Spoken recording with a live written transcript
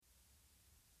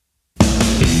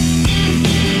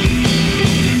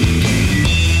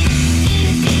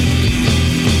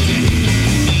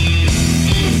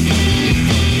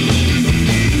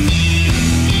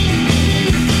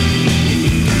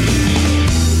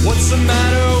the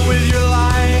matter with your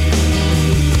life?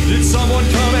 Did someone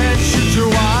come and shoot your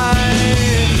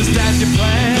wife just as you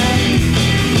planned?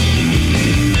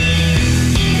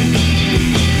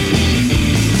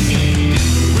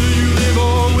 Will you live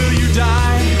or will you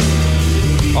die?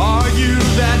 Are you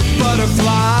that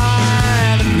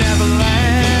butterfly that never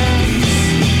lands?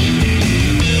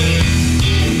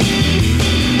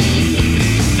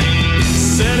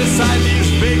 Set aside these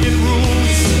vacant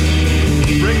rules,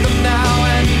 break them now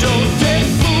and don't get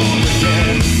fooled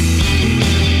again.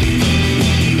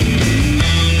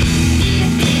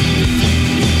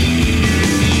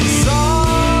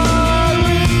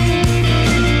 Sorry,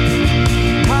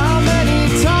 how many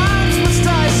times must I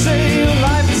say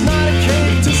life is not a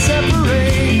cake to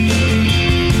separate?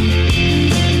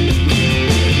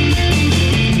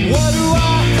 What do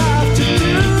I have to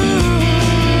do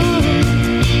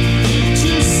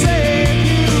to save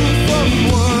you from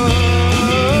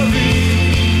worry?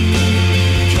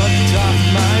 Cut off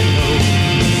my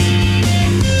nose,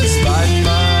 despite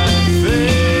my face.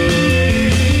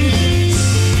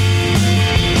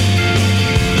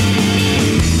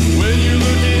 When you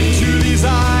look into these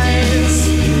eyes,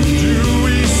 do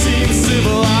we seem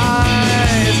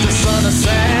civilized to son of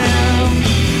Sam?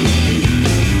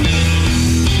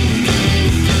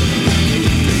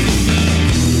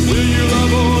 Will you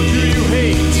love or do you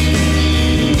hate?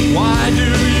 Why do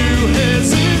you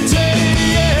hesitate?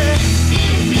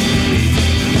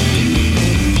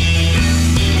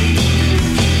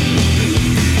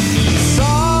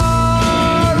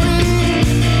 Sorry,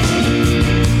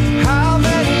 how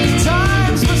many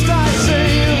times must I say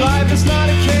life is not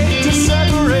a cake to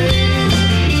separate?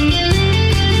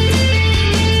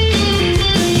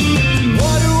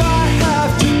 What do I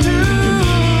have to do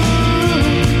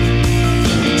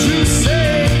to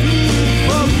save you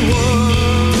from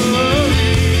worry?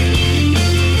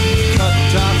 Cut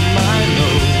off my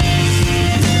nose,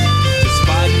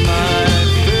 despite my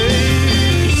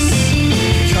face.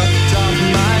 Cut off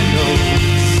my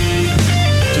nose,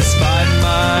 despite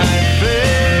my face.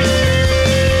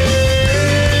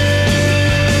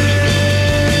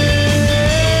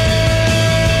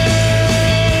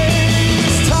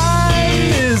 Time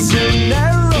is your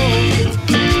narrow,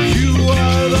 you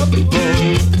are the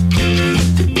boat.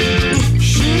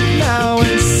 Shoot now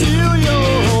and seal your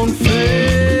own fate.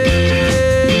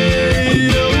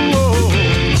 Oh,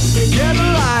 get a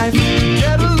life,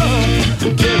 get a love,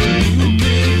 get a new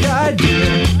big idea.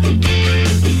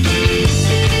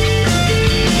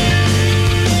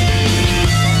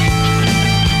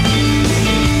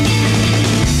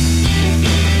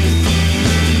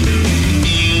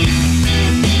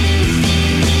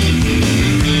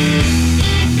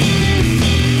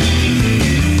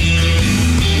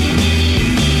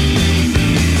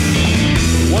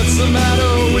 What's the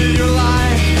matter with your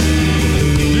life?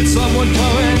 Did someone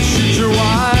come and shoot your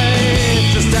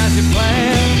wife just as you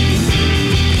planned?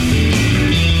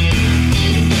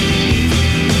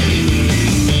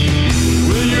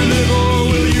 Will you live or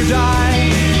will you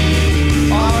die?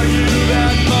 Are you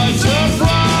that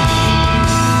butterfly?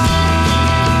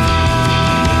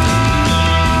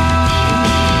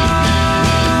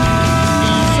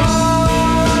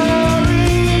 Sorry,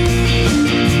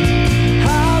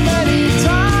 how many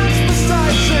times must I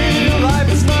say life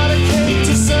is not a cake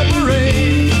to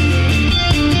separate?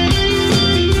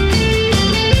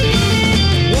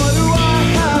 What do I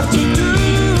have to do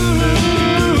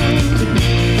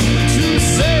to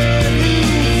save you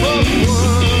from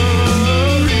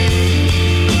worry?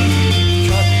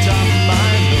 Cut off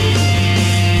my nose,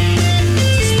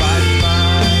 despite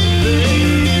my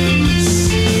face.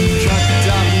 Cut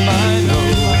off my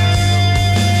nose,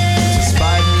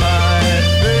 despite my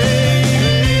face.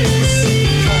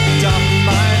 Cut off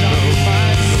my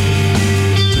nose,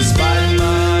 despite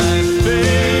my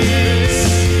face.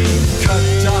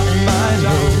 Cut off my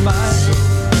nose,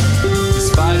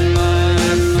 despite my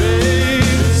face.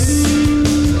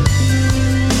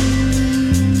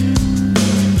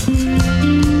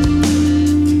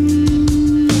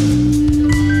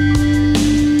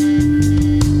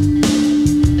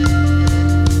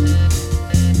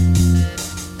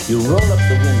 You roll up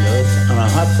the windows on a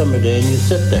hot summer day and you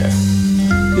sit there.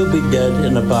 You'll be dead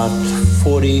in about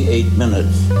 48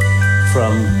 minutes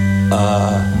from,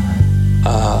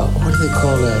 what do they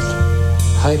call that?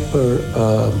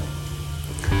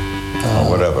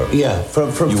 Whatever. Yeah,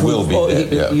 from You will be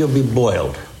dead, yeah. You'll be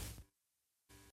boiled.